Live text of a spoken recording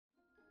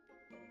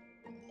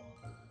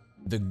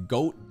the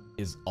goat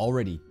is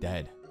already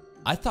dead.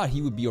 I thought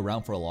he would be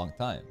around for a long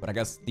time, but I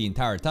guess the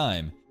entire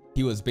time,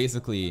 he was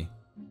basically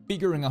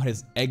figuring out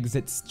his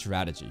exit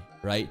strategy,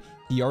 right?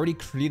 He already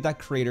created that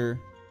crater,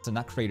 so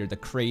not crater, the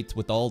crate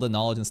with all the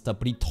knowledge and stuff,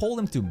 but he told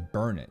him to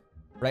burn it,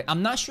 right?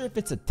 I'm not sure if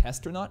it's a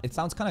test or not. It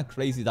sounds kind of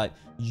crazy that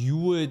you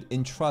would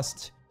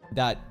entrust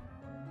that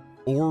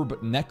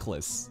orb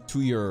necklace to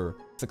your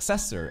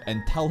successor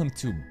and tell him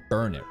to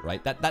burn it,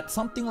 right? That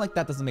something like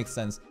that doesn't make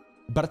sense.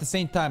 But at the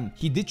same time,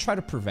 he did try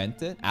to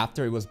prevent it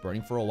after it was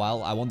burning for a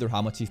while. I wonder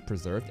how much he's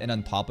preserved. And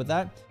on top of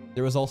that,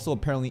 there was also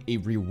apparently a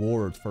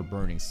reward for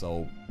burning.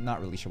 So not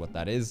really sure what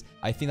that is.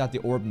 I think that the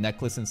orb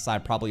necklace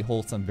inside probably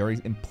holds some very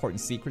important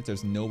secrets.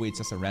 There's no way it's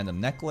just a random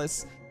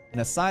necklace.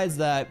 And aside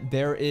that,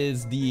 there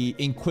is the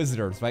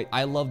Inquisitors, right?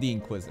 I love the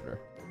Inquisitor.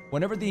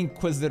 Whenever the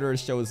Inquisitor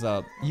shows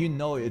up, you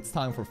know it's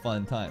time for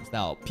fun times.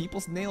 Now,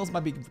 people's nails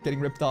might be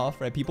getting ripped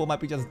off, right? People might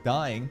be just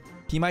dying.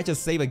 He might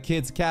just save a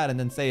kid's cat and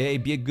then say, hey,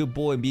 be a good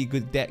boy and be a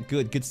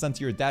good son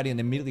to your daddy, and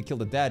immediately kill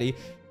the daddy.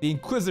 The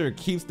Inquisitor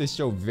keeps this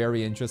show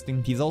very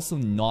interesting. He's also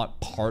not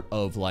part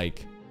of,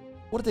 like,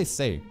 what do they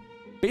say?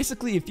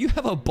 Basically, if you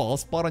have a bald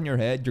spot on your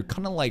head, you're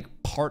kind of like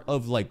part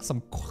of like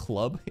some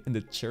club in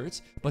the church,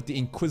 but the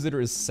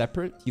Inquisitor is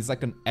separate. He's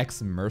like an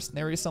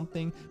ex-mercenary or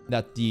something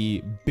that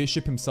the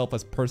bishop himself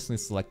has personally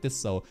selected.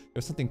 So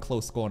there's something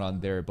close going on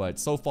there, but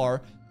so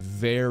far,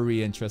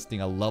 very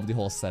interesting. I love the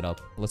whole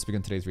setup. Let's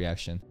begin today's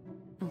reaction.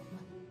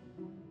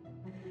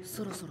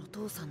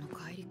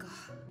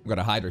 We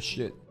gotta hide our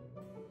shit.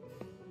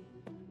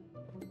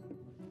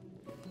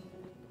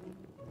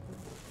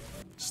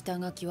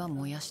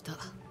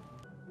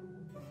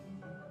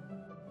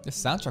 This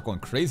soundtrack going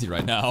crazy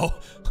right now.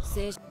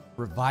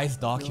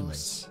 Revised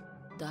documents.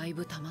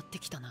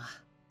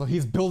 So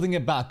he's building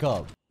it back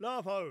up.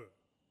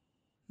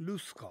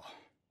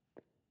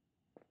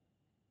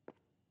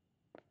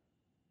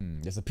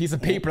 There's a piece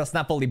of paper that's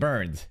not fully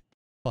burned.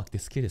 Fuck,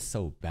 this kid is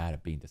so bad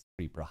at being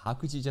discreet, bro. How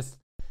could you just...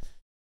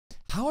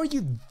 How are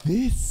you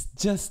this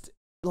just,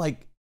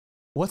 like...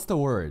 What's the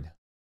word?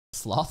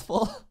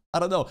 Slothful? I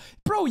don't know.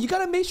 Bro, you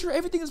gotta make sure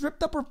everything is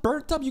ripped up or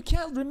burnt up. You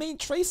can't remain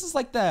traces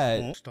like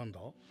that.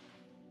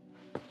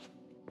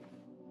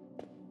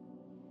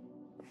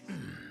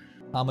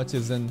 How much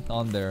is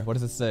on there? What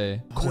does it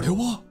say?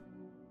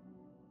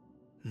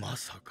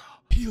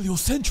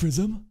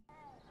 Heliocentrism?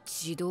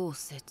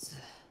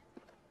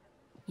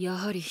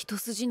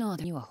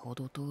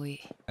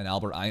 And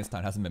Albert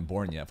Einstein hasn't been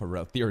born yet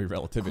for theory of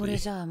relativity.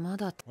 There's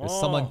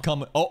someone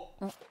coming. Oh!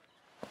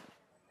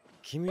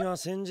 Hey,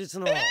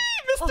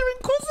 Mr.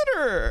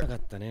 Inquisitor!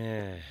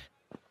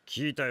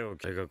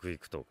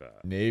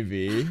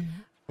 Navy?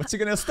 What you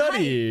gonna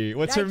study?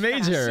 What's your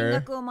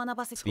major?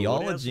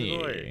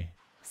 Theology.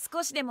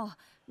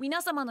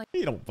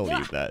 You don't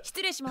believe that.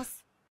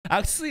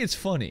 Actually, it's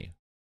funny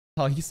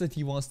how he said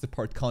he wants to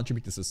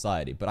contribute to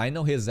society, but I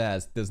know his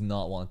ass does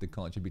not want to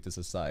contribute to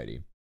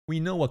society. We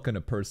know what kind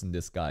of person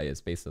this guy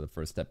is based on the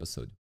first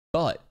episode.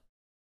 But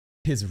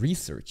his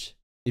research,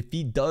 if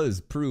he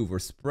does prove or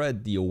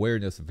spread the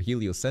awareness of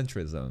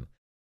heliocentrism,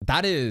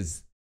 that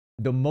is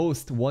the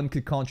most one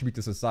could contribute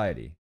to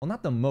society. Well,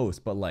 not the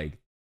most, but like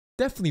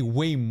definitely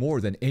way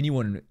more than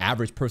anyone an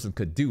average person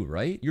could do,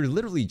 right? You're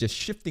literally just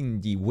shifting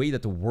the way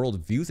that the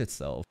world views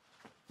itself.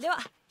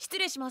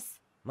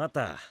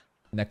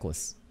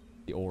 Necklace.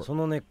 The orb.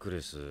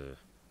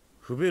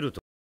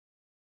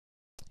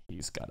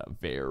 He's got a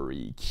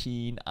very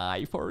keen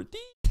eye for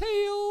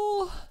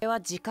detail.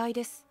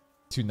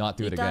 To not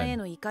do it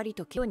again.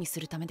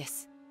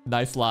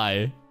 Nice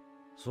lie.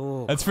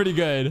 That's pretty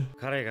good.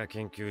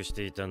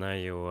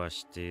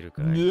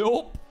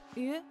 Nope.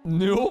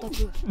 Nope.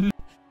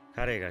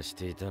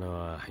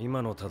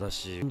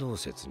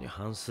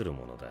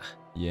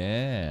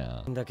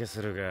 Yeah.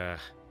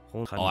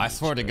 Oh, I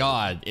swear to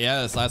God.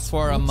 Yes, I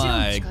swear on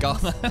my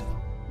God.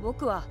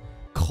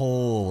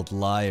 Cold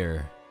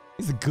liar.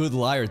 He's a good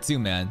liar too,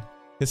 man.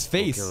 His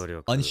face,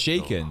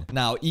 unshaken.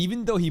 Now,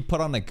 even though he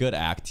put on a good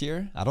act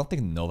here, I don't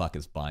think Novak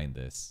is buying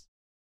this.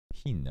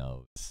 He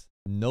knows.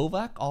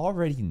 Novak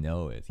already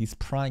knows. He's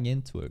prying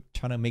into it,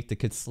 trying to make the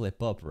kid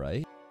slip up,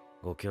 right?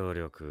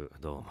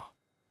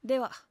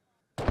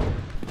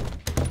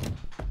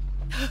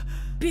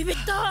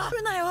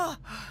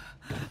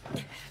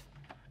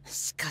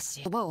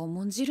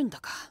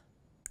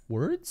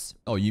 Words?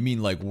 Oh, you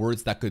mean like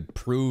words that could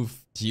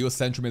prove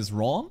geocentrism is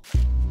wrong?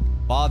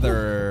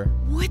 Father,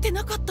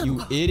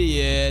 you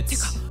idiot!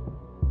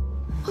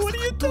 What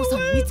are you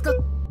doing?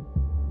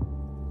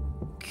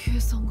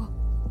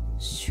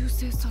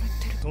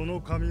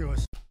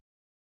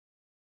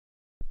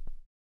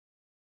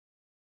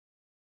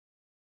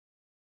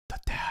 The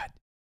dad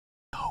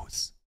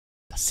knows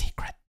the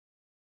secret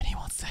and he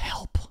wants to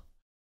help.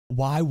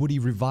 Why would he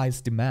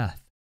revise the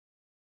math?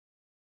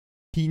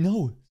 He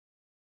knows.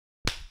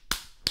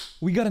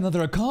 We got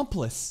another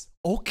accomplice.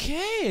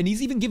 Okay, and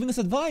he's even giving us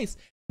advice.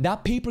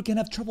 That paper can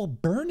have trouble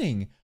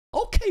burning.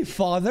 Okay,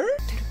 father.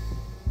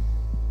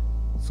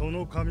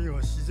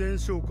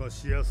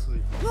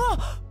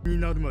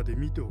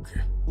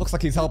 Looks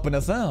like he's helping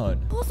us out.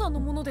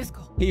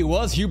 He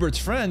was Hubert's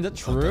friend.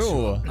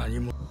 True.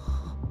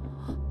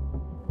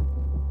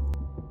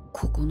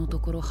 ここのと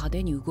ころ派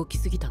手に動き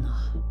すぎた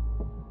な。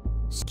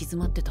敷き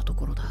詰まってたと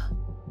ころだ。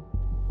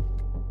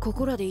こ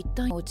こらで一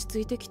旦落ち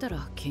着いてきた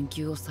ら研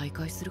究を再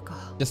開する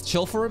か。Just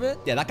chill for a bit?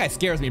 Yeah, that guy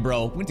scares me,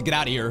 bro. We need to get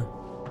out of here.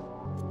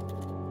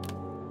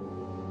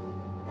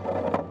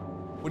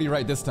 What do you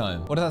write this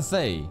time? What does that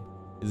say?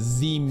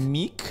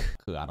 Zemik?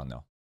 I don't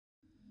know.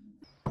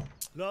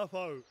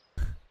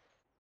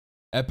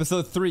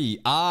 Episode 3.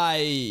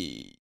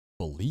 I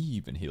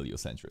believe in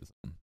heliocentrism.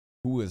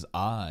 Who is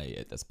I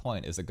at this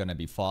point? Is it gonna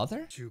be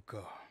father?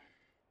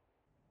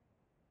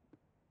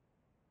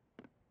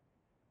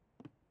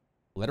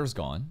 Letter's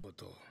gone.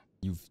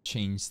 You've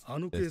changed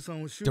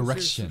the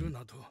direction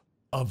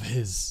of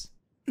his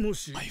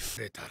life.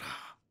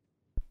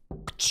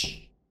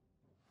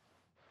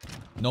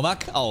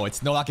 Novak? Oh,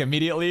 it's Novak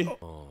immediately?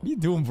 What are you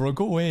doing, bro?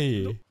 Go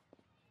away.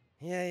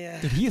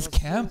 Dude, he is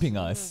camping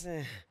us.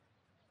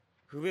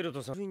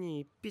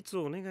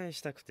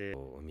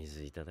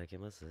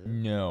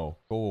 No,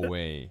 go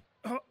away.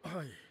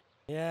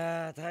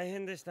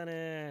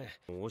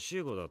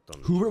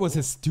 Hubert was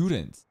his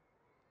student.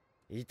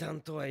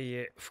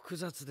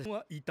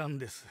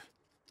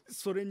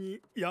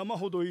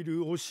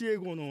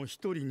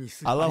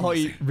 I love how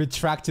he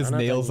retracts his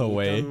nails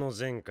away.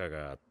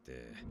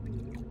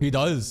 He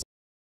does.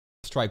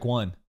 Strike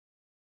one.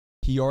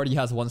 He already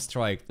has one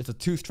strike. It's a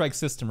 2-strike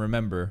system,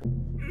 remember. I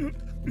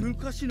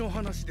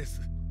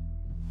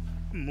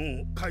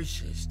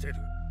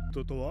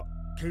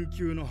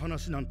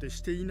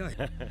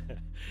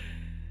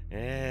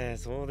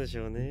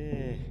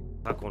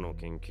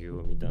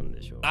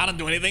don't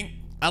do anything.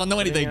 I don't know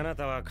anything.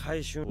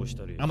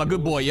 I'm a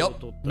good boy,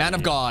 yup. Man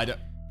of God.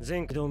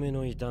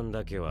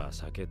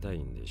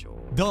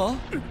 Duh.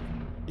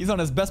 He's on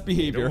his best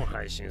behavior.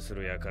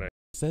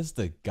 Says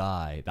the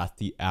guy that's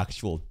the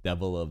actual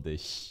devil of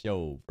this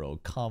show, bro.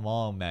 Come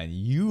on, man.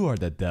 You are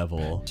the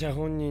devil.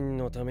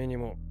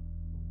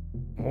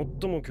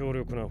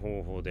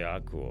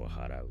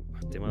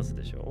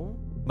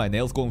 My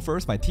nails going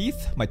first, my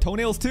teeth, my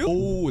toenails too.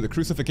 Oh, the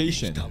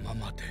crucifixion.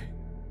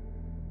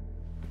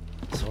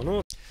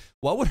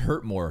 What would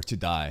hurt more to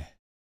die?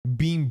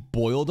 Being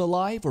boiled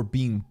alive or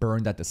being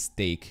burned at the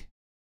stake?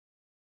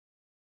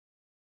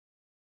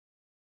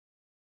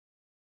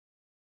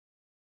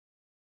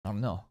 I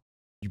don't know.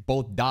 You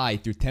both die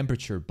through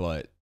temperature,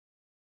 but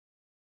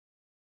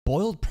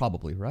boiled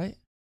probably, right?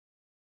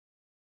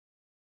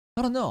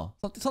 I don't know.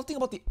 Something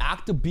about the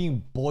act of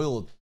being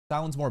boiled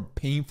sounds more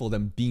painful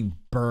than being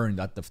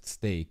burned at the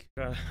stake.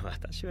 Damn.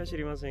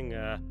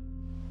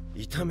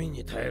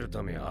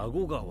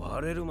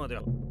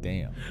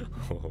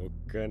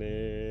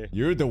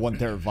 You're the one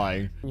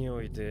terrifying.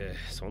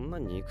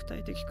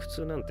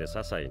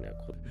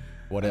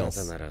 What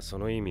else?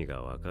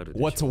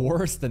 What's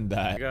worse than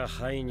that?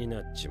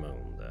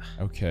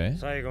 Okay.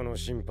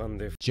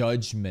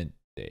 Judgment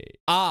Day.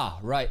 Ah,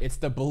 right. It's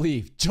the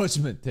belief.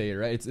 Judgment Day,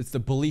 right? It's the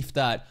belief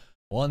that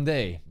one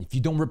day, if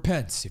you don't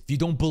repent, if you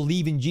don't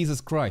believe in Jesus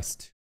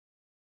Christ,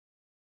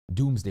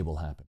 doomsday will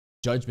happen.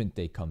 Judgment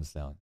Day comes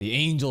down. The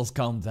angels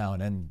come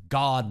down and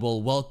God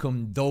will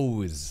welcome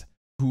those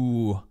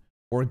who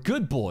were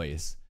good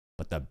boys.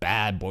 But the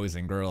bad boys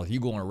and girls, you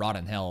go and rot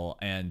in hell.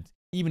 And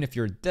even if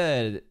you're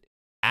dead,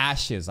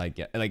 ashes, I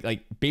get.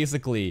 Like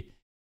basically,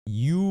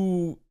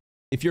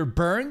 if you're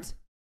burned,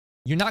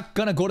 you're not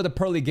gonna go to the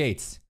pearly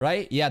gates,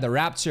 right? Yeah, the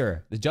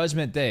rapture, the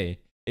judgment day.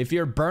 If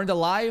you're burned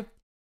alive,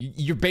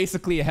 you're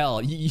basically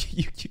hell.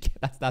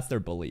 That's their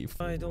belief.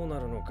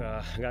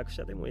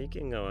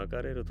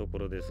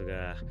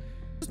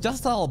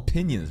 Just all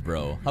opinions,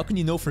 bro. How can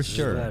you know for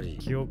sure?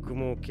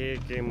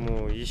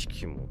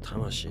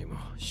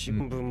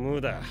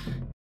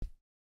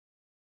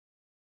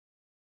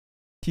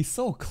 He's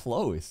so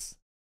close,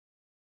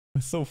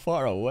 but so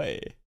far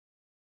away.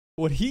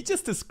 What he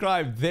just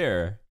described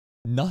there,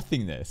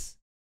 nothingness.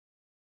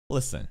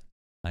 Listen,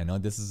 I know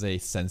this is a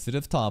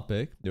sensitive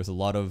topic. There's a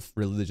lot of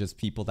religious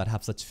people that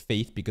have such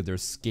faith because they're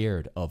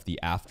scared of the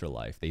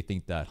afterlife. They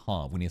think that,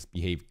 we need to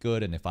behave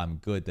good, and if I'm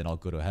good, then I'll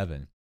go to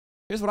heaven.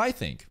 Here's what I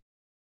think.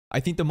 I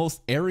think the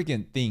most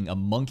arrogant thing a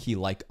monkey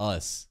like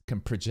us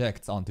can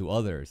project onto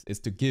others is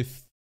to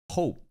give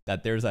hope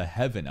that there's a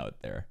heaven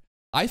out there.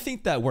 I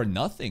think that we're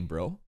nothing,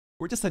 bro.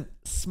 We're just a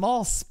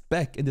small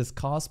speck in this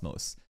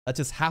cosmos that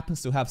just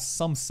happens to have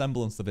some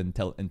semblance of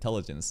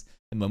intelligence.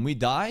 And when we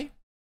die,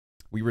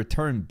 we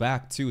return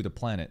back to the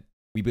planet.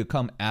 We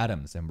become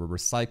atoms and we're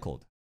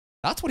recycled.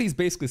 That's what he's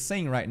basically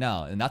saying right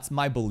now. And that's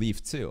my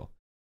belief too.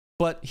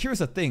 But here's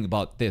the thing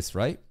about this,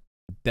 right?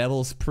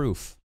 Devil's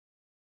proof.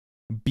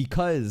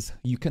 Because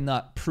you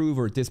cannot prove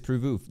or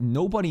disprove,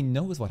 nobody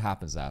knows what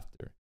happens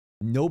after.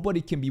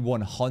 Nobody can be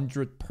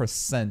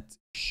 100%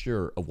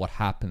 sure of what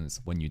happens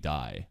when you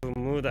die.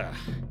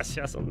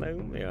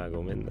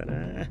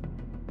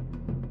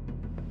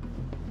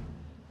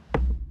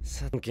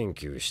 さ研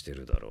究して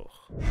るだろ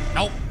う。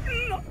Nope.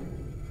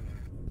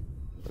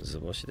 図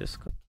星です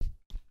か？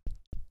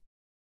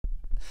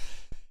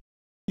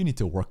 You need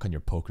to work on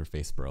your poker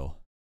face, bro.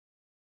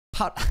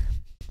 How?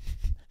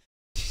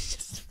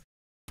 Just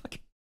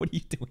fucking. What are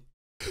you doing?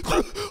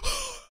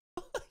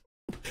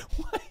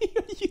 Why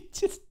are you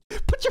just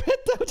put your head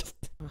down? Just.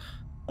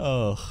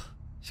 Oh.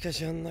 しか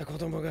しあんな子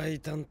供がい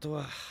たんと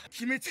は。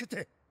決めつけ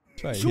て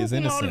Right, 証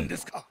he's 拠があるん innocent. で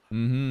すか？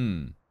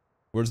 Mm-hmm.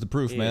 Where's the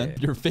proof, man?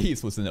 Yeah. Your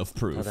face was enough た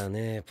proof. だ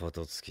ね、ポ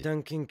トツキ。一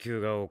旦研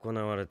究が行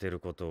われている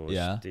ことを知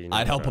Yeah, っていな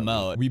I'd が help him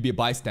ら。 out. We'd be a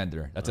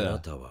bystander. That's あな a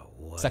たは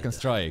終わりだ。 second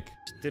strike. 知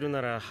ってる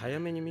なら早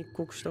めに密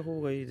告した方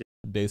がいいで。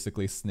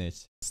Basically,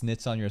 snitch.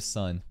 Snitch on your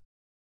son.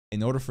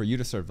 In order for you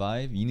to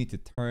survive, you need to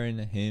turn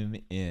him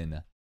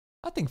in.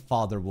 I think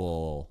father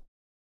will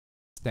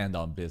stand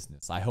on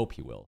business. I hope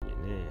he will.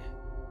 ね。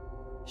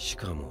し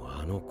かも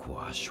あの子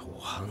は初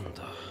犯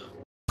だ。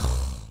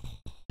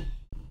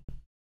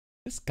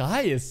This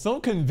guy is so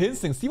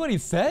convincing. See what he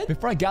said?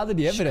 Before I gather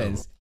the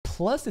evidence.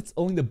 Plus, it's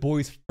only the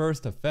boy's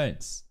first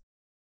offense.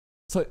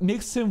 So it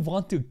makes him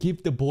want to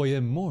give the boy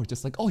in more.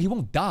 Just like, oh, he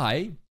won't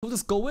die. He'll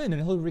just go in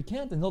and he'll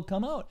recant and he'll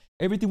come out.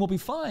 Everything will be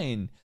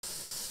fine.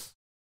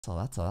 So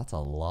that's a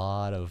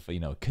lot of, you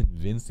know,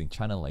 convincing.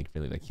 Trying to like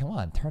really like, come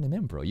on, turn him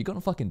in, bro. You're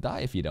gonna fucking die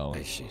if you don't.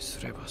 配信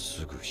すれば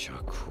すぐ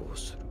釈放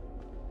する。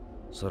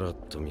さらっ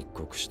と密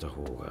告した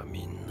方が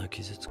みんな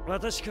傷つく。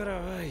私から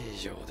は以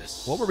上で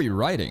す。 What were we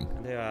writing?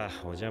 では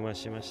お邪魔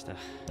しました。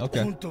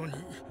Okay.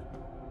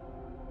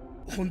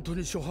 本当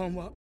に初犯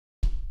は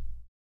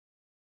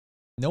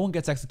No one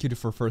gets executed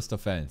for first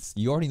offense.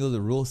 You already know the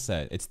rule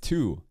set. It's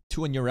two.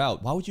 Two and you're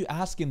out. Why would you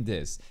ask him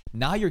this?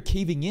 Now you're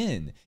caving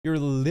in. You're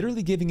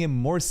literally giving him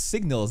more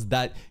signals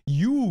that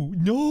you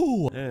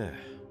know. え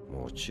え、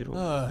もちろ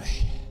ん。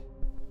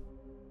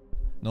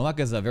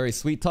Nowaka's a very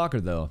sweet talker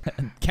though.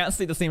 Can't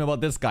say the same about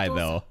this guy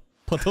though.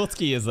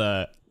 Pototsuki is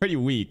pretty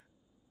weak.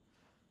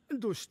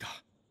 どうした？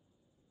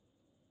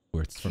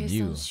 Words from 計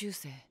you. 算修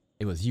正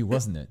It was you,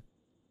 wasn't it?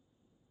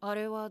 あ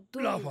れはど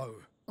ういうラファ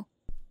ウ。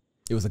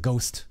 It was a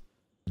ghost.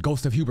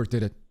 Ghost of Hubert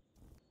did it.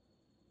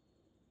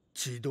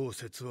 地動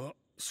説は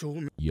証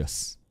明。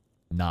 Yes.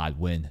 Nah, I'd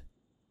win.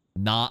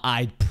 Nah,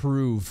 I'd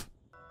prove.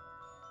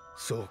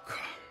 そうか。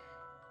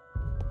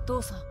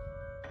父さん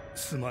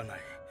すまない。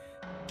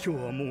今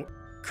日はもう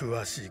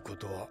詳しいこ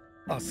とは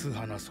明日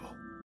話そう。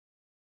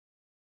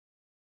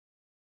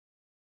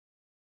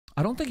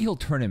 I don't think he'll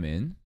turn him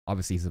in.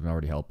 Obviously, he's been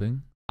already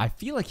helping. I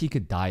feel like he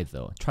could die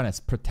though, trying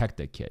to protect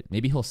the kid.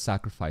 Maybe he'll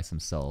sacrifice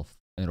himself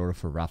in order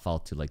for Raphael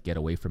to like get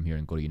away from here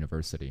and go to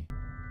university.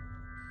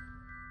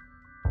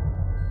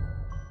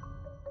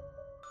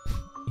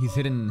 He's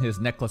hidden his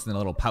necklace in a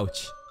little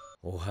pouch.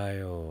 おは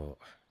よ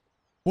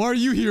う。 Why are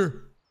you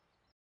here?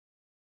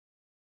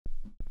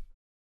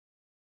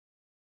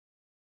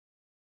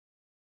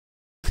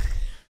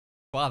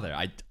 Father,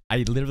 I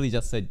literally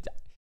just said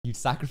you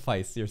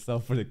sacrifice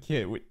yourself for the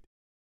kid.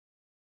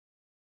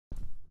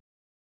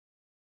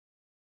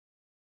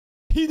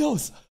 He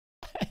knows.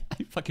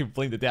 I fucking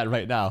blame the dad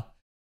right now.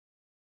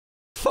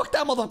 Fuck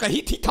that motherfucker.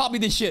 He taught me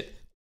this shit.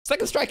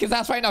 Second strike his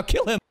ass right now.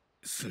 Kill him.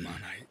 すまな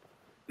い。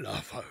ラ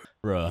ファウ。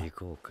 Bruh. 行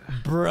こうか。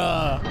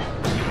 Bruh.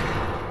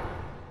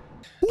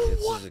 手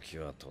続き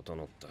は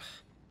整った。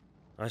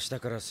明日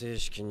から正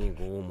式に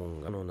拷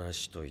問がのな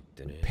しと言っ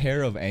てね。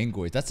 Pair of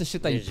anguish. That's the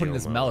shit that you put in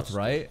his mouth,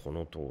 right? こ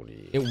の通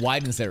り。 It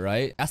widens it,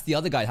 right? That's the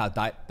other guy how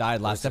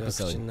died last 口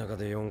episode. の中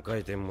で4回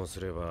転もす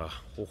れば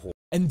頬。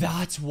 And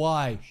that's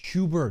why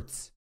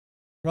Hubert,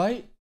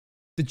 right?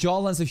 The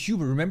jawlines of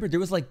Hubert. Remember, there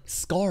was like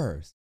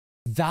scars.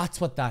 That's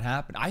what that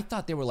happened. I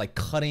thought they were like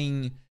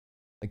cutting,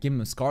 like giving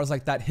him scars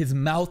like that. His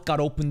mouth got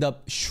opened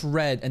up,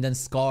 shred, and then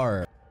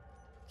scar.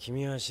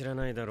 君は知ら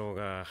ないだろう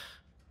が、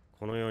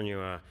この世に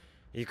は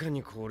いか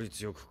に効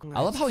率よく。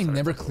 I love how he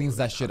never cleans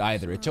that shit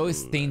either. It's always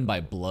stained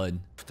by blood.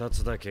 2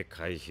つだけ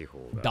回避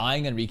法が。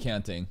 Dying and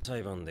recanting.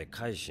 裁判で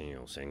改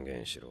心を宣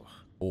言しろ。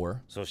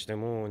 Or そして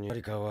もう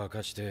何かを明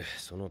かして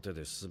その手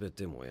で全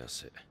て燃や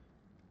せ。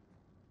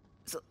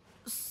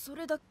そ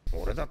れだ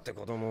俺だって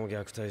子供を虐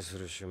待す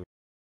る趣味。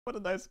 what a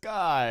nice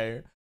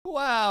guy.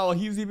 Wow,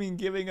 he's even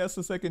giving us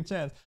a second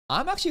chance.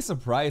 I'm actually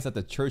surprised that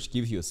the church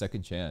gives you a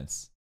second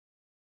chance.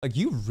 Like,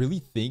 you really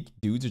think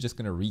dudes are just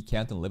gonna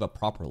recant and live a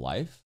proper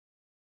life?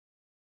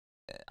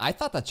 I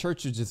thought that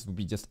church would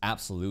be just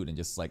absolute and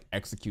just like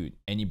execute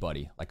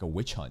anybody like a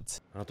witch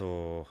hunt. あ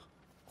と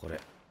これ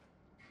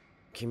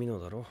君の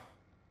だろ、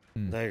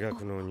大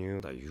学の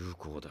入だ有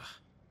効だ。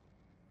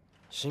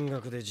進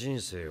学で人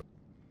生を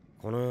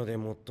この世で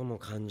最も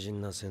肝心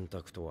な選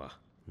択とは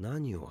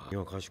何を君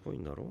は賢い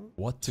んだろ。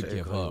 What to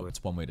give up?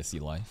 It's one way to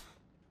see life.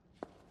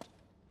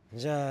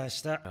 じゃあ明日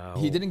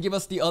He didn't give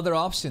us the other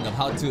option of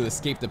how to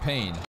escape the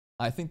pain.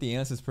 I think the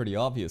answer is pretty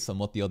obvious on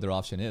what the other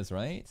option is,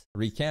 right?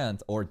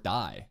 Recant or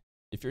die.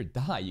 If you're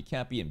die, you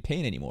can't be in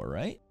pain anymore,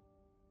 right?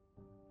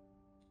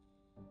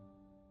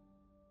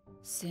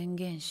 宣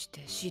言し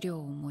て資料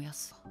を燃や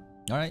す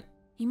Alright.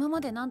 今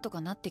までなんと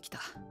かなってきた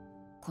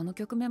この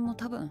局面も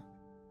多分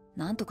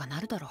なんとかな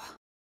るだろう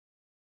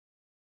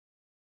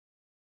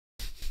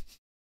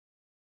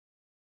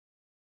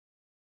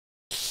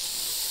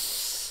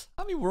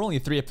I mean, we're only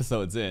 3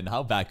 episodes in.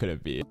 How bad could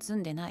it be? 積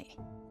んでない。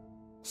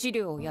資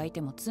料を焼いて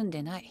も積ん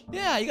でない。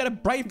 Yeah, you got a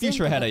bright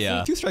future ahead of you.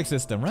 2-strike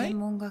system, right? 検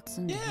問が積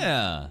んでない。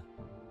Yeah.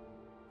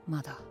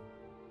 まだ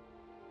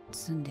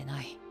積んで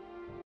ない。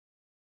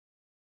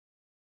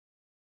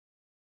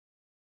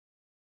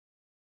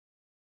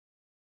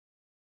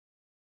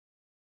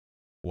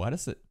Why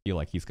does it feel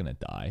like he's gonna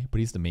die? But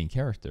he's the main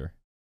character.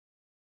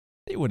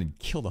 They wouldn't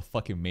kill the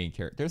fucking main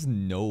character. There's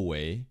no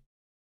way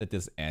that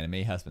this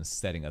anime has been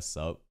setting us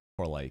up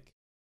for like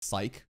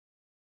Psych.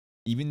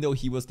 Even though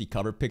he was the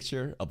cover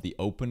picture of the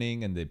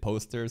opening and the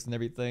posters and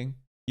everything,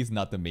 he's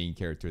not the main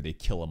character. They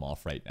kill him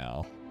off right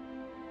now.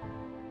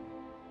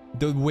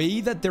 The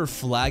way that they're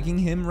flagging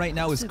him right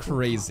now is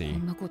crazy.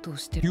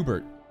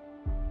 Hubert,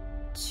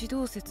 地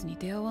動説に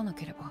出会わな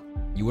ければ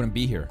you wouldn't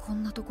be here. こ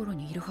んなところ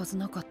にいるはず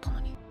なかったの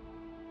に。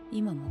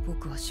今も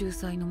僕は秀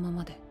才のま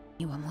まで、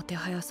にはもて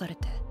はやされ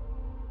て、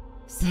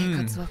生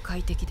活は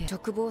快適で、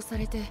直望さ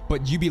れて、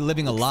 But you be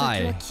living a 行き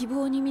先は lie. 希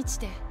望に満ち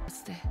て、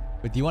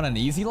 But do you want an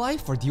easy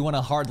life or do you want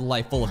a hard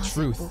life full of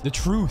truth? The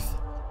truth.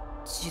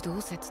 地動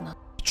説な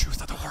The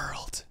truth of the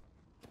world.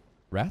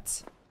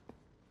 Rats?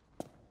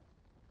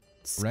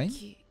 Rain?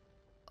 月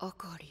明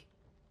かり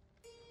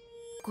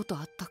こと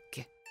あったっ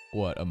け？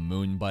 What, a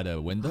moon by the あ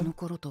window? の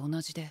頃と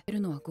同じで、得る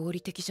のは合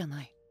理的じゃ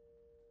ない。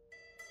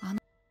あの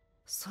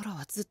空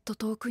はずっと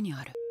遠くに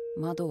ある。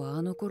窓は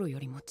あの頃よ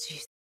りも小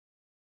さい。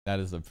 That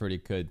is a pretty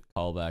good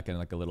callback and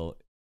like a little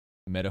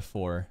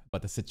metaphor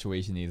about the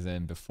situation he's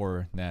in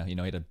before now. You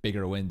know, he had a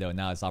bigger window and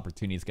now his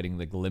opportunity is getting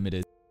like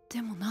limited.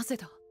 でもなぜ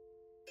だ？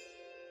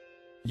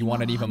 You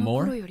want it even 今はあの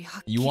more? 頃よりは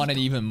っきり You と want it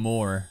even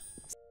more.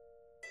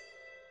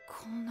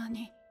 こんな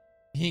に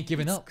He ain't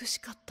giving up. 美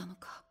しかったの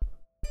か。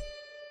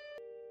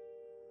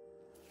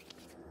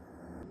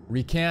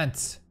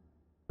 Recant.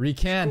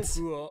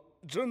 Recant. 僕は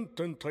全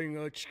天体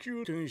が地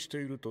球転して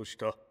いるとし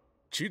た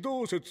地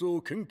動説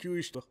を研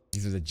究した。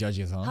 These are the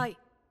judges, huh? はい、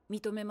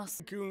認めま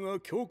す。研究が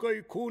教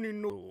会公認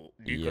のを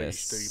理解 Yes,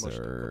 していまし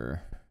た。 sir.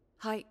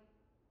 はい、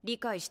理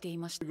解してい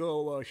ました。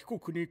側は被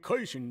告に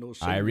改心の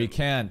I 宣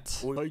言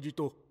recant. を開示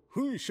と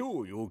紛書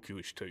を要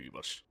求してい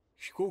ます。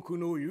被告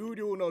の有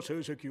料な成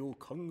績を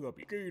鑑み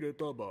受け入れ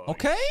た場合、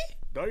 Okay?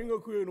 大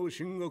学への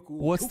進学を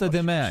What's the 許可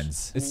しま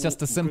す demands? It's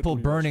just a simple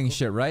burning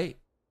shit, right?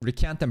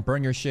 Recant and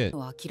burn your shit.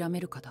 諦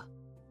めるかだ。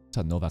 That's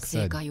what Novak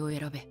正 said. 解を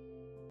選べ。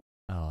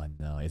 Oh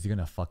no, is he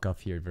gonna fuck up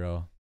here,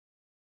 bro?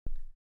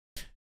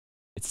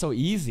 It's so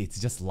easy to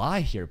just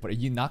lie here, but are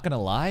you not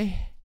gonna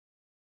lie?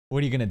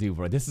 What are you gonna do,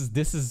 bro? This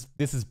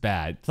is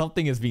bad.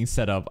 Something is being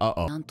set up.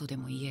 Uh-oh. なんとで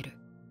も言える。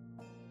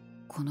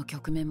この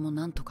局面も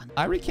なんとかな。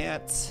 I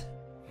recant.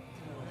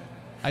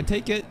 I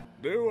take it.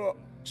 では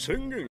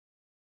宣言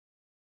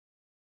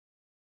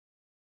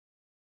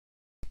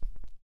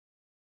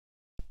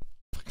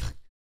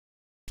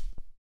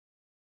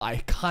I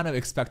kind of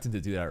expect him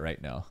to do that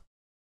right now.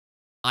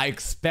 I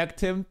expect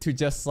him to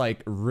just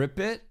like rip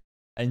it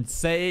and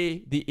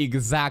say the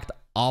exact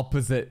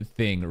opposite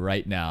thing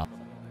right now.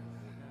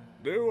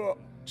 では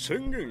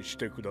宣言し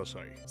てくだ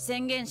さい。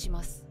宣言し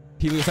ます。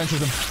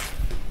 Heliocentrism.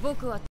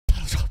 僕は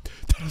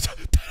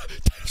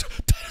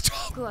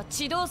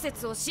地動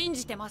説を信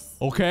じてます。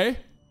 Okay?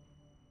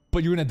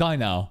 But you're gonna die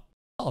now.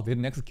 Oh, they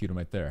didn't execute him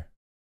right there.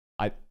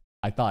 I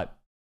thought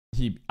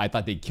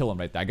they'd kill him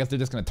right there. I guess they're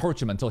just gonna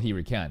torture him until he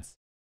recants.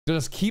 They'll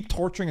just keep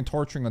torturing and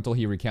torturing until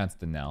he recants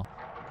them now.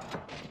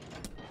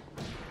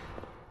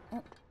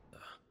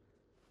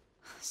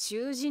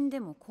 囚人で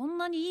もこん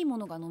なにいいも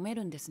のが飲め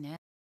るんですね。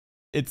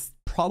 It's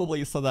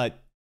probably so that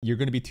you're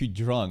gonna be too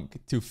drunk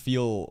to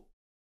feel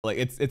like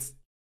it's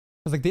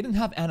because like they didn't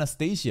have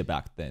anesthesia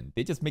back then.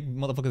 They just make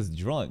motherfuckers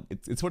drunk.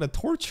 It's sort of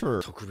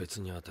torture. 特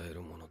別に与え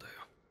るものだよ。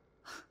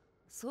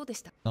そうで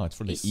した。 No, it's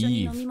for the 一緒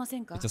に飲 Eve. みませ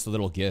んか？ It's just a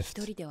little 一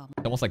gift. 人では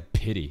It's almost like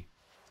pity.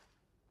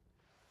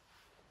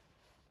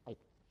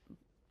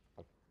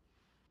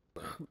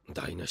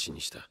 台無しに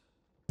した。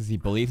 Because he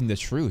believed in the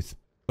truth.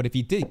 But if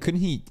he did, couldn't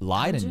he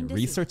lie and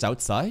research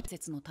outside?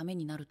 説のため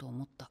になると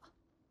思った。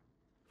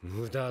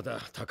無駄だ。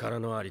宝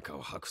のありか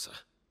を吐くさ。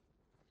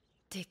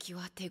敵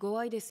は手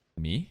強いです。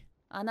 Me?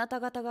 あなた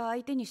方が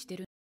相手にして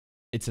る。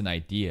 It's an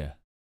idea.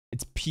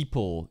 It's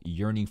people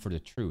yearning for the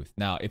truth.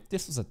 Now, if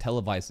this was a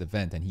televised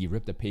event and he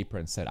ripped a paper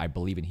and said, I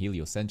believe in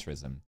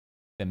heliocentrism,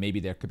 then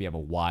maybe there could be have a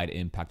wide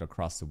impact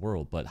across the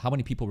world. But how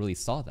many people really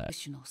saw that?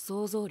 種の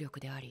想像力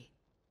であり、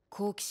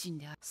好奇心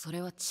である。そ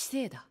れは知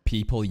性だ。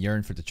 People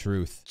yearn for the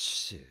truth.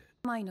 知性。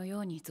前のよ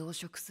うに増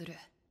殖する。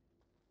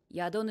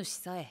宿主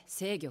さえ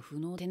制御不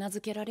能。手な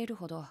ずけられる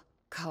ほど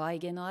可愛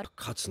げのある。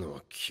勝つの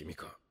は君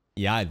か。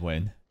Yeah, I'd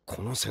win.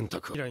 この選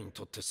択は未来に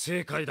とって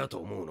正解だと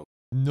思うの。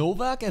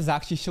 Novak is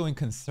actually showing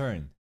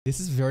concern. This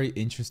is very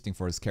interesting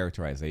for his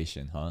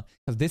characterization, huh?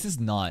 Because this is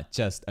not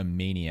just a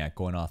maniac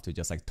going off to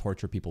just like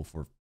torture people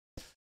for...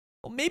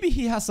 Well, maybe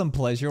he has some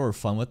pleasure or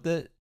fun with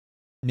it.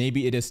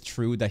 Maybe it is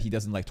true that he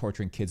doesn't like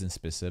torturing kids in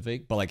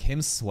specific, but like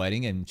him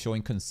sweating and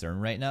showing concern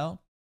right now,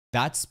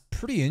 that's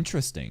pretty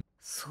interesting.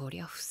 そ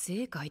りゃ不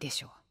正解で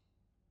しょ。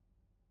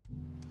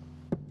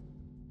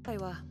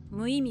は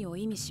無意味を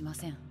意味しま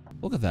せん。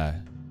 Look at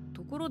that.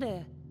 ところ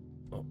で、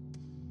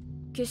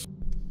消し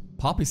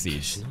Poppy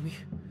seeds.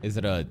 Is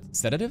it a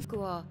sedative?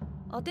 は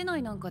当てな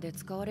いなんかで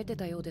使われて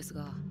たようです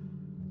が、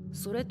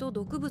それと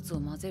毒物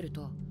を混ぜる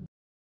と。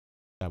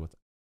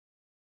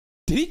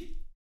Did he?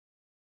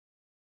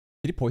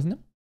 Did he poison him?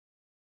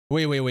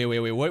 Wait.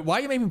 Why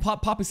are you making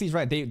poppy seeds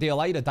right? They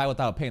allow you to die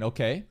without pain.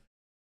 Okay.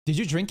 Did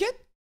you drink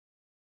it?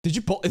 Did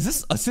you is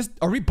this assist?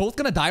 Are we both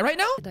gonna die right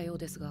now? たよう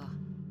ですが、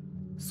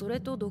それ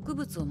と毒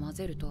物を混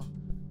ぜると。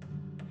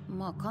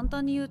まあ簡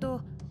単に言う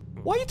と。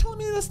Why are you telling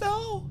me this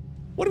now?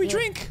 What do we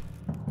drink?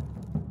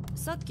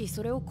 さっき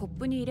それをコッ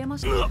プに入れま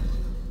した。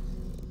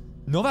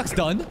Novak's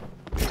done.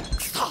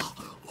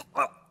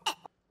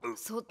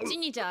 そっち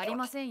にじゃあり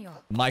ません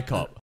よ。My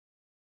cup.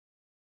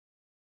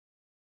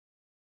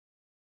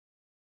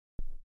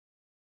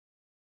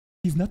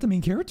 He's not the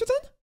main character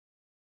then?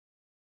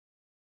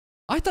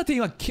 I thought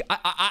they like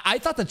I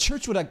thought the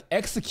church would like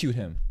execute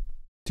him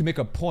to make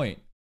a point.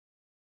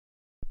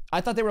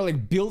 I thought they were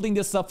like building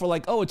this up for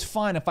like, oh, it's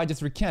fine if I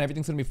just recant,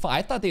 everything's gonna be fine.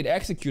 I thought they'd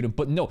execute him,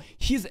 but no,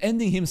 he's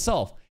ending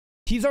himself.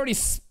 He's already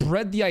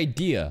spread the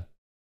idea.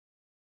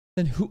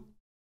 Then who?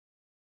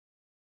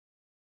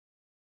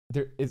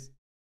 There is,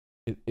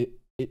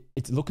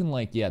 it's looking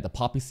like, yeah, the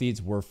poppy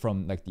seeds were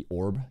from like the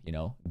orb, you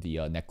know,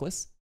 the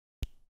necklace.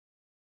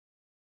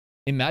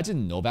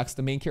 Imagine Novak's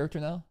the main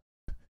character now.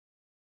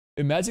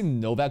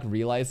 Imagine Novak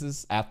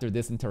realizes after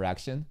this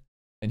interaction,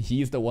 and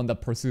he's the one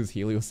that pursues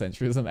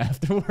heliocentrism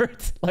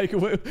afterwards. Like,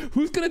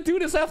 who's gonna do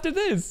this after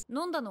this?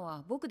 飲んだの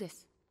は僕で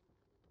す。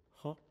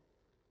は?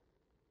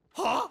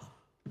 I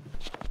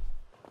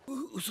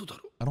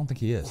don't think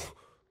he is.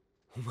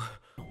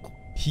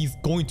 He's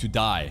going to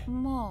die.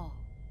 まあ。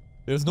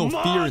 There's no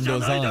fear in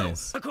those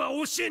eyes. He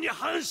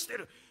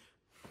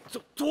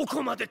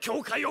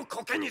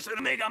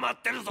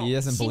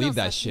doesn't believe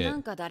that shit.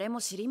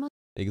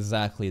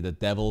 Exactly, the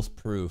devil's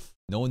proof.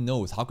 No one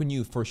knows. How can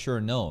you for sure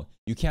know?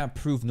 You can't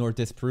prove nor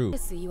disprove.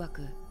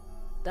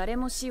 誰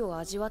も死を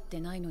味わって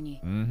ないの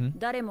に、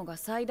誰もが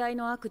最大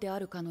の悪であ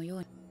るかのよう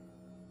に、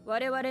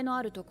我々の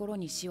あるところ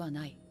に死は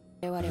ない。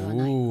我々は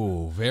ない。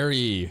Ooh,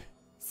 very.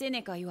 セ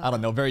ネカ曰く、 I don't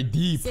know, very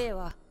deep. 生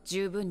は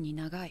十分に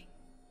長い。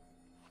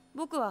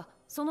僕は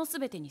そのす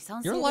べてに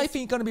賛成です。 Your life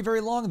ain't gonna be very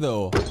long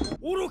though.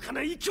 愚か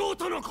な異教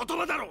徒の言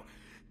葉だろ。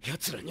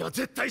奴らには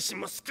絶対死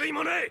も救い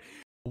もない。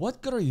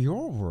 What good are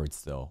your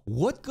words though?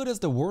 What good is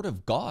the word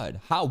of God?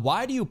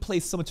 Why do you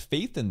place so much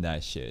faith in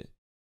that shit?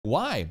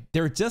 Why?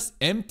 They're just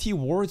empty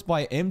words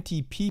by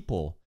empty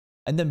people.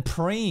 And then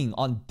preying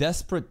on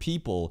desperate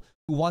people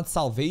who want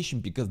salvation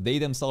because they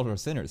themselves are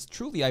sinners.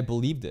 Truly, I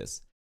believe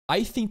this.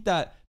 I think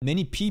that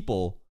many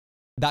people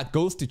that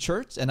goes to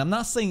church, and I'm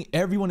not saying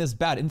everyone is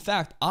bad. In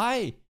fact,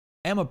 I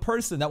am a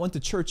person that went to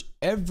church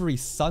every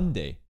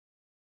Sunday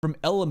from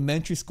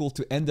elementary school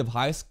to end of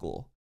high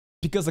school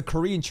because the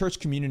Korean church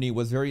community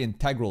was very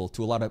integral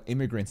to a lot of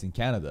immigrants in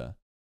Canada.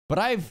 But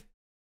I've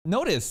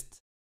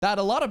noticed that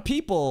a lot of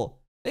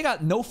people, they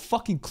got no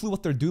fucking clue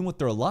what they're doing with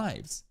their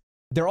lives.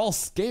 They're all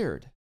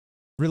scared.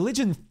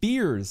 Religion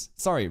preys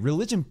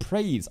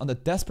on the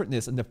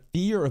desperateness and the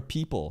fear of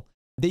people.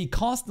 They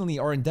constantly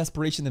are in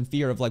desperation and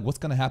fear of like, what's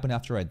gonna happen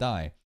after I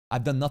die?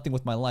 I've done nothing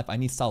with my life. I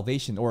need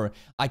salvation. Or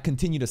I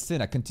continue to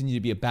sin. I continue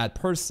to be a bad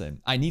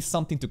person. I need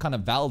something to kind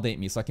of validate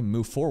me so I can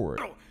move forward.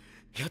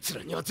 奴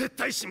らには絶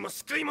対死も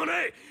救いも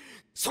ない。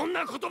そん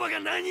な言葉が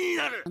何に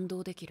なる。感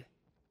動できる。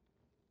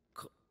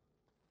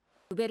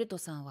ウベルト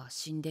さんは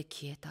死んで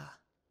消えた。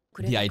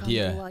 The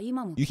idea.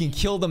 You can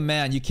kill the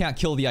man, you can't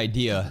kill the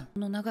idea.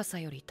 の長さ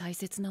より大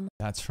切なもの。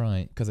 That's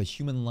right, because a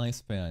human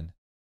lifespan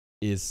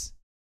is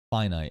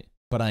finite,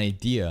 but an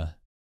idea,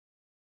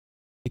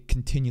 it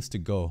continues to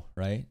go,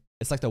 right?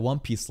 It's like the One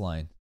Piece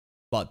line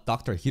about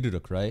Dr.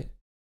 Hiruruk, right?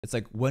 It's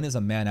like, when is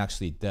a man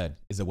actually dead?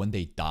 Is it when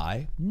they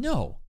die?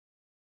 No.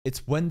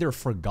 It's when they're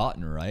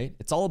forgotten, right?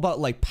 It's all about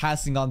like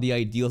passing on the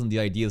ideals and the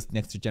ideas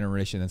next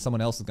generation, and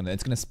someone else is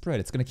it's gonna spread.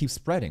 It's gonna keep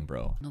spreading,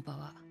 bro.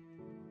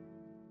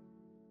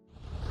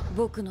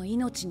 僕の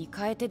命に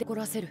変えてこ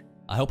らせる。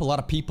 I hope a lot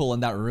of people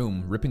in that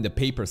room ripping the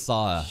paper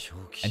saw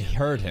and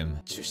heard him.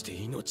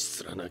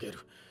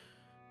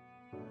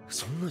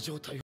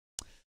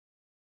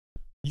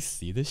 You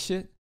see this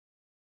shit?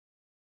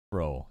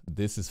 Bro,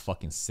 this is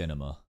fucking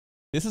cinema.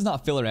 This is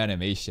not filler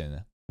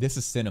animation. This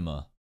is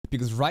cinema.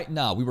 Because right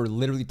now, we were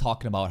literally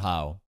talking about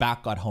how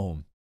back at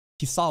home,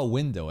 he saw a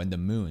window and the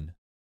moon.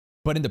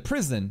 But in the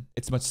prison,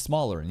 it's much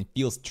smaller and he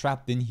feels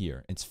trapped in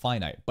here. It's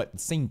finite. But at the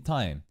same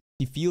time,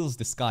 he feels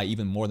the sky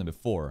even more than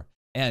before.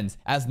 And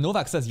as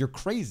Novak says, you're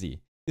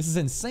crazy. This is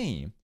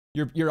insane.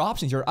 Your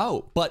options, you're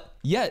out. But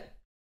yet,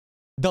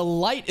 the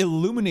light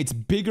illuminates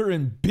bigger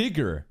and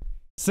bigger,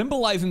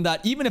 symbolizing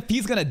that even if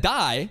he's gonna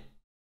die,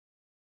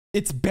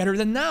 it's better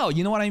than now.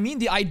 You know what I mean?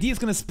 The idea is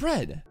gonna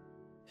spread.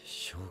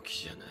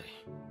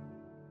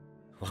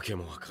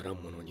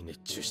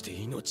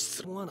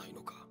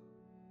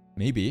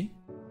 Maybe.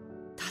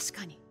 確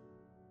かに。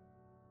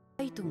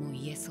愛とも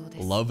言えそう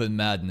です。 Love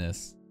and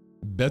madness.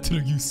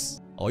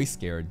 Betelgeuse. Oh, he's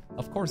scared.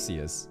 Of course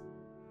he is.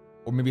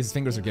 Or maybe his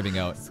fingers are giving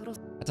out.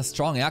 That's a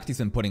strong act he's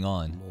been putting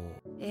on.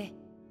 え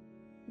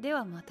え。で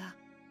はまた。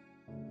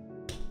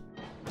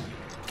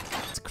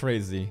 It's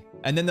crazy.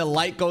 And then the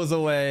light goes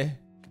away.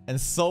 And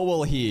so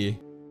will he.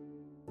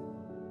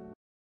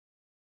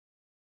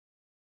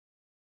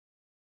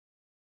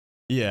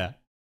 Yeah.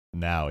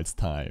 Now it's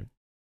time.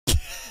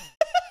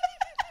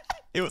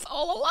 It was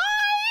all a lie!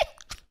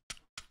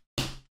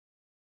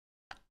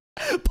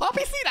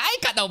 Poppy seed? I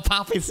ain't got no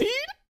poppy seed!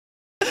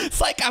 It's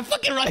like I'm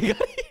fucking running.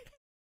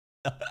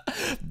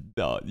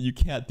 No, you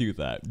can't do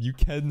that. You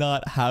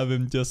cannot have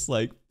him just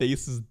like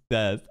face his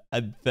death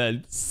and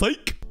then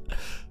psych!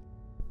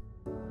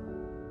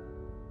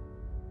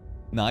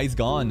 Nah, he's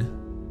gone.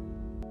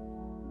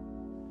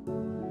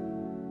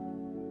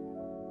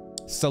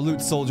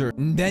 Salute, soldier.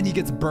 And then he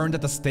gets burned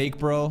at the stake,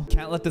 bro.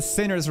 Can't let the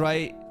sinners,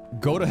 right,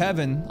 go to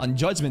heaven on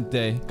Judgment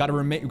Day.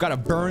 Gotta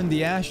burn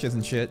the ashes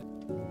and shit.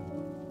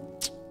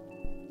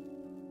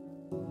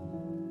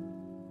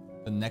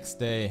 The next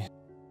day.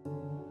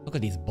 Look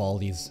at these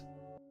baldies.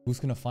 Who's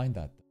gonna find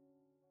that?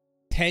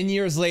 10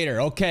 years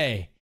later,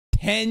 okay.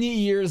 10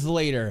 years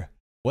later.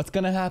 What's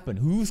gonna happen?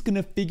 Who's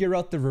gonna figure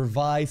out the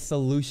revised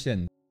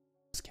solution?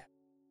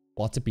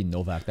 Watch it be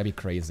Novak, that'd be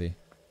crazy.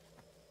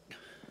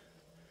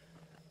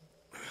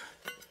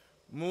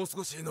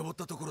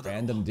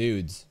 Random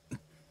dudes.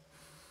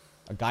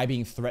 A guy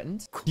being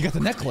threatened? You got the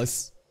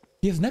necklace!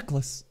 He has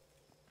necklace!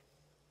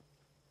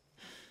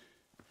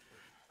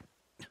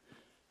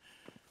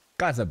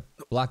 Guy's a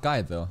black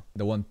guy though.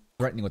 The one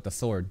threatening with the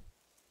sword.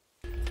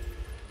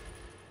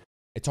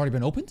 It's already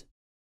been opened?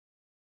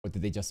 Or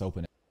did they just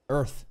open it?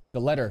 Earth.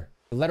 The letter.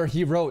 The letter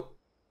he wrote.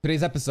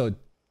 Today's episode.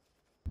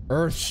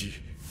 Earth.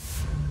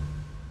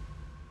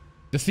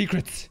 The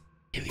secrets.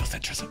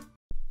 Heliocentrism.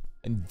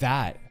 And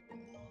that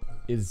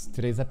is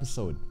today's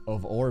episode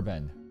of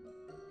Orben.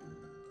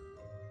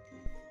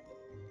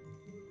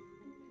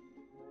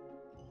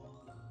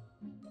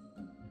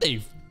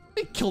 They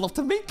killed off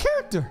the main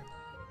character.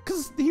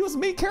 Because he was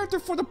main character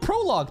for the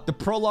prologue. The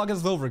prologue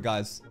is over,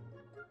 guys.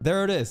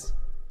 There it is.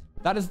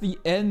 That is the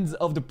end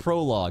of the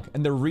prologue.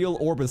 And the real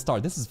Orben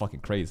starts. This is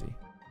fucking crazy.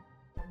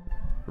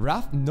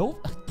 Raphael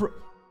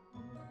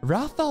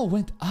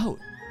went out,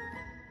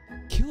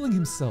 killing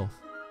himself,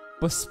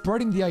 but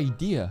spreading the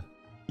idea.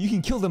 You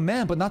can kill the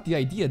man, but not the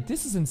idea.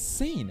 This is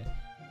insane.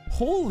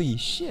 Holy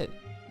shit.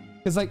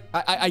 Because, like,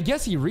 I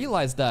guess he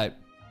realized that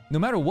no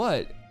matter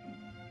what,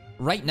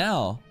 right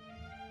now,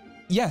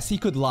 yes, he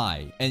could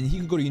lie and he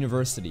could go to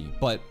university,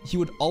 but he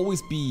would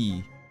always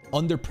be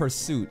under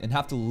pursuit and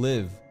have to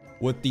live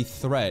with the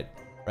threat,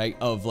 right,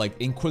 of like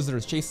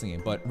Inquisitors chasing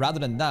him. But rather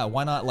than that,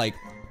 why not like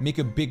make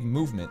a big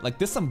movement? Like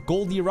this some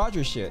Goldie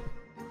Roger shit.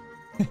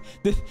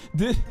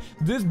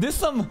 this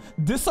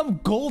some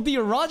Goldie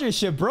Roger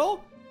shit, bro.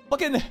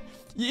 Fucking,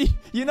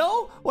 you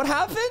know what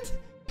happened?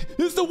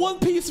 Is the One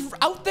Piece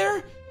out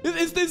there?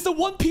 Is the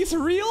One Piece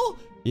real?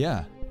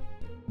 Yeah.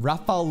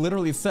 Raphael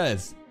literally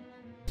says,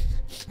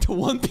 the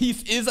One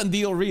Piece is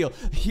indeed real.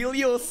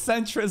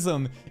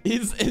 Heliocentrism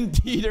is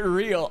indeed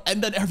real.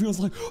 And then everyone's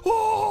like,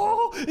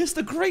 oh, it's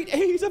the great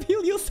age of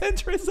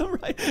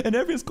heliocentrism, right? And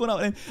everyone's going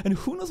out. And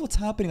who knows what's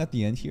happening at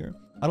the end here?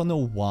 I don't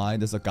know why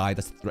there's a guy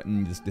that's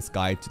threatening this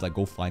guy to like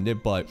go find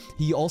it, but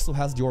he also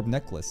has the orb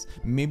necklace.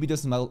 Maybe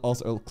there's some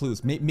also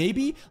clues.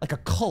 Maybe like a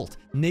cult.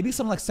 Maybe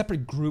some like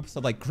separate groups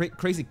of like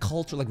crazy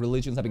culture, like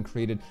religions have been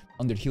created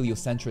under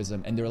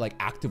heliocentrism, and they're like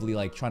actively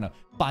like trying to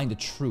find the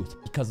truth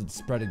because of the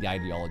spread of the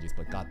ideologies.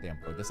 But goddamn,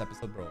 bro, this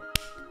episode, bro,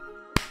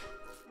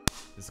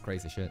 this is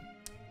crazy shit.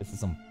 This is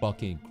some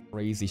fucking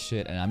crazy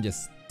shit, and I'm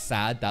just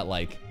sad that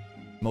like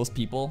most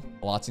people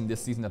watching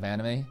this season of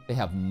anime, they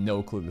have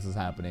no clue this is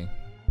happening.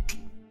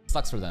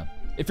 Sucks for them.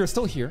 If you're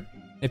still here,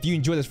 if you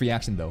enjoy this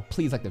reaction though,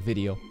 please like the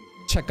video,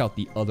 check out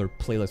the other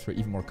playlists for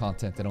even more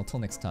content, and until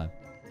next time,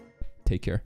 take care.